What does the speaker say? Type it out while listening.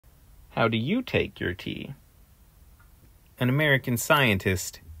How do you take your tea? An American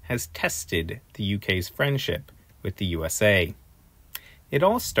scientist has tested the UK's friendship with the USA. It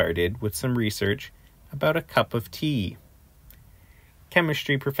all started with some research about a cup of tea.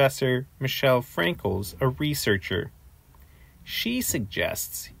 Chemistry professor Michelle Frankel's a researcher. She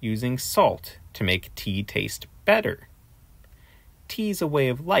suggests using salt to make tea taste better. Tea's a way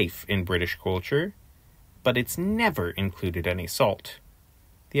of life in British culture, but it's never included any salt.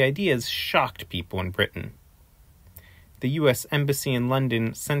 The idea's shocked people in Britain. The US Embassy in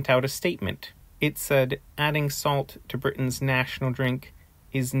London sent out a statement. It said adding salt to Britain's national drink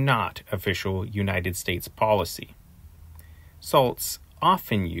is not official United States policy. Salt's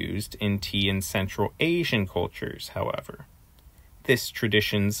often used in tea in Central Asian cultures, however. This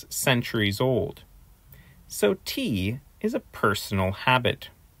tradition's centuries old. So tea is a personal habit.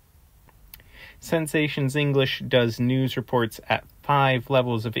 Sensations English does news reports at 5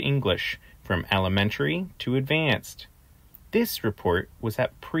 levels of English, from elementary to advanced. This report was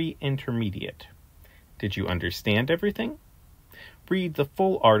at pre-intermediate. Did you understand everything? Read the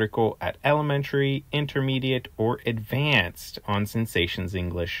full article at elementary, intermediate, or advanced on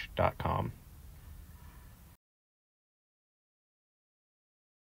sensationsenglish.com.